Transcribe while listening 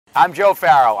I'm Joe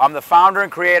Faro. I'm the founder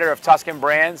and creator of Tuscan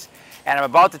Brands, and I'm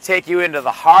about to take you into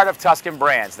the heart of Tuscan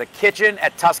Brands, the kitchen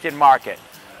at Tuscan Market.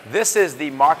 This is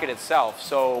the market itself,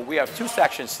 so we have two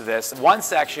sections to this. One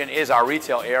section is our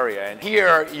retail area, and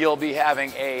here you'll be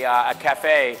having a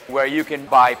cafe where you can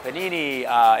buy panini,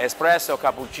 espresso,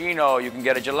 cappuccino, you can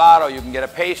get a gelato, you can get a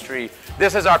pastry.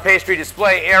 This is our pastry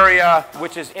display area,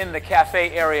 which is in the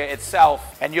cafe area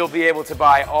itself, and you'll be able to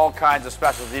buy all kinds of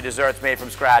specialty desserts made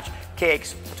from scratch,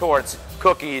 cakes, torts,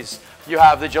 cookies. You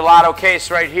have the gelato case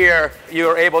right here.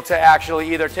 You're able to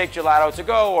actually either take gelato to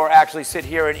go or actually sit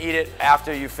here and eat it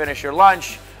after you finish your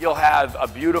lunch. You'll have a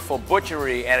beautiful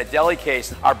butchery and a deli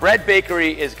case. Our bread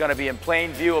bakery is going to be in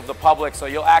plain view of the public, so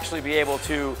you'll actually be able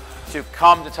to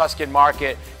come to Tuscan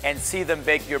Market and see them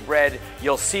bake your bread.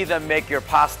 You'll see them make your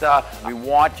pasta. We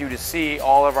want you to see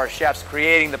all of our chefs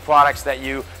creating the products that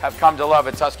you have come to love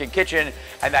at Tuscan Kitchen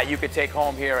and that you could take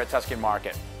home here at Tuscan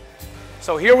Market.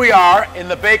 So here we are in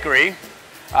the bakery.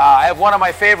 I have one of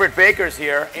my favorite bakers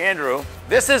here, Andrew.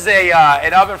 This is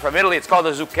an oven from Italy. It's called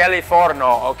the Zucchelli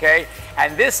Forno, okay?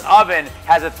 And this oven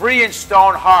has a 3-inch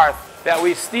stone hearth that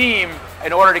we steam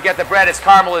in order to get the bread its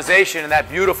caramelization and that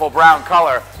beautiful brown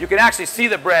color. You can actually see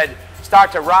the bread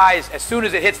start to rise as soon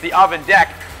as it hits the oven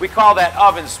deck. We call that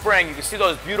oven spring. You can see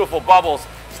those beautiful bubbles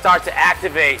start to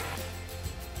activate.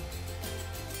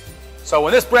 So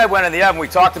when this bread went in the oven, we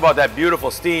talked about that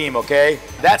beautiful steam, okay?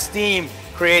 That steam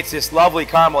creates this lovely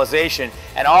caramelization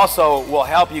and also will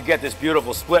help you get this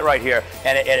beautiful split right here.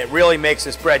 And it really makes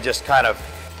this bread just kind of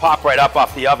pop right up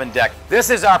off the oven deck. This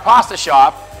is our pasta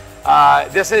shop.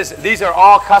 These are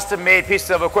all custom-made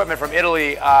pieces of equipment from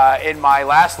Italy. In my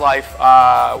last life,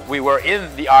 we were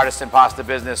in the artisan pasta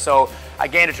business, so I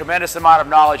gained a tremendous amount of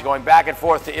knowledge going back and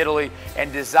forth to Italy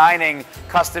and designing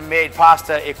custom-made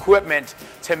pasta equipment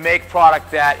to make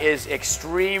product that is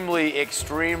extremely,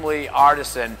 extremely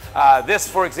artisan. This,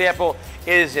 for example,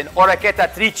 is an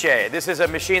orecchiatrice. This is a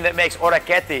machine that makes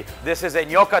orecchietti. This is a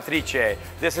gnoccatrice.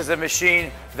 This is a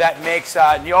machine that makes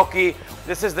gnocchi.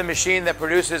 This is the machine that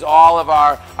produces all of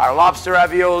our lobster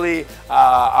ravioli,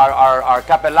 our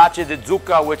cappellacci di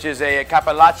zucca, which is a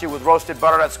cappellacci with roasted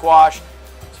butternut squash.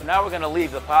 So now we're going to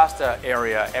leave the pasta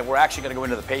area and we're actually going to go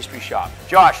into the pastry shop.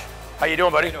 Josh, how you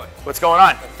doing, buddy? How you doing? What's going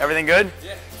on? Everything good?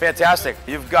 Yeah. Fantastic.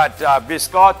 You've got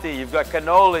biscotti, you've got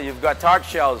cannoli, you've got tart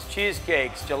shells,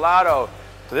 cheesecakes, gelato.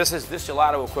 So this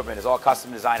gelato equipment is all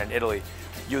custom designed in Italy.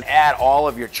 You add all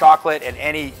of your chocolate and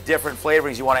any different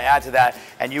flavorings you want to add to that,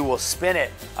 and you will spin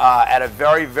it at a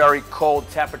very, very cold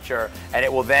temperature, and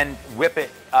it will then whip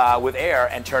it with air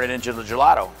and turn it into the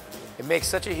gelato. It makes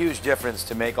such a huge difference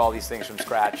to make all these things from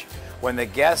scratch. When the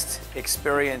guest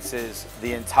experiences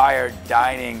the entire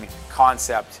dining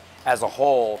concept as a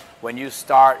whole, when you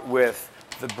start with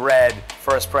the bread,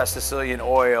 first pressed Sicilian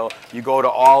oil, you go to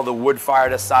all the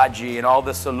wood-fired assaggi and all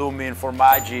the salumi and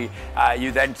formaggi,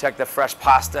 you then take the fresh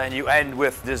pasta and you end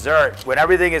with dessert. When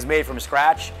everything is made from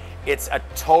scratch, it's a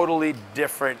totally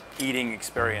different eating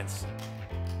experience.